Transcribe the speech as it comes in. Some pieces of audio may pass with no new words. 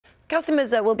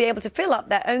Customers will be able to fill up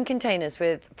their own containers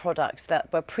with products that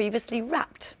were previously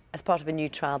wrapped as part of a new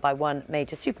trial by one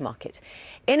major supermarket.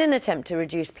 In an attempt to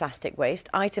reduce plastic waste,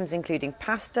 items including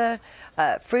pasta,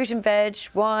 fruit and veg,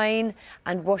 wine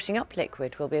and washing up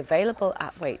liquid will be available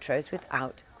at Waitrose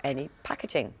without any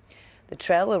packaging. The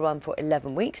trial will run for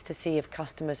 11 weeks to see if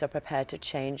customers are prepared to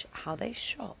change how they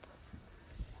shop.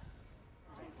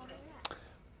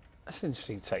 That's an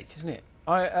interesting take, isn't it?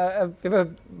 Have you ever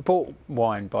bought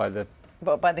wine by the...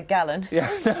 But by the gallon? Yeah.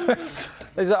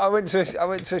 I went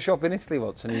to a shop in Italy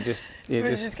once, and you just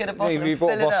get a bottle you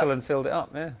bought a bottle and and filled it up.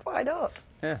 Yeah. Why not?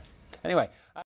 Yeah. Anyway.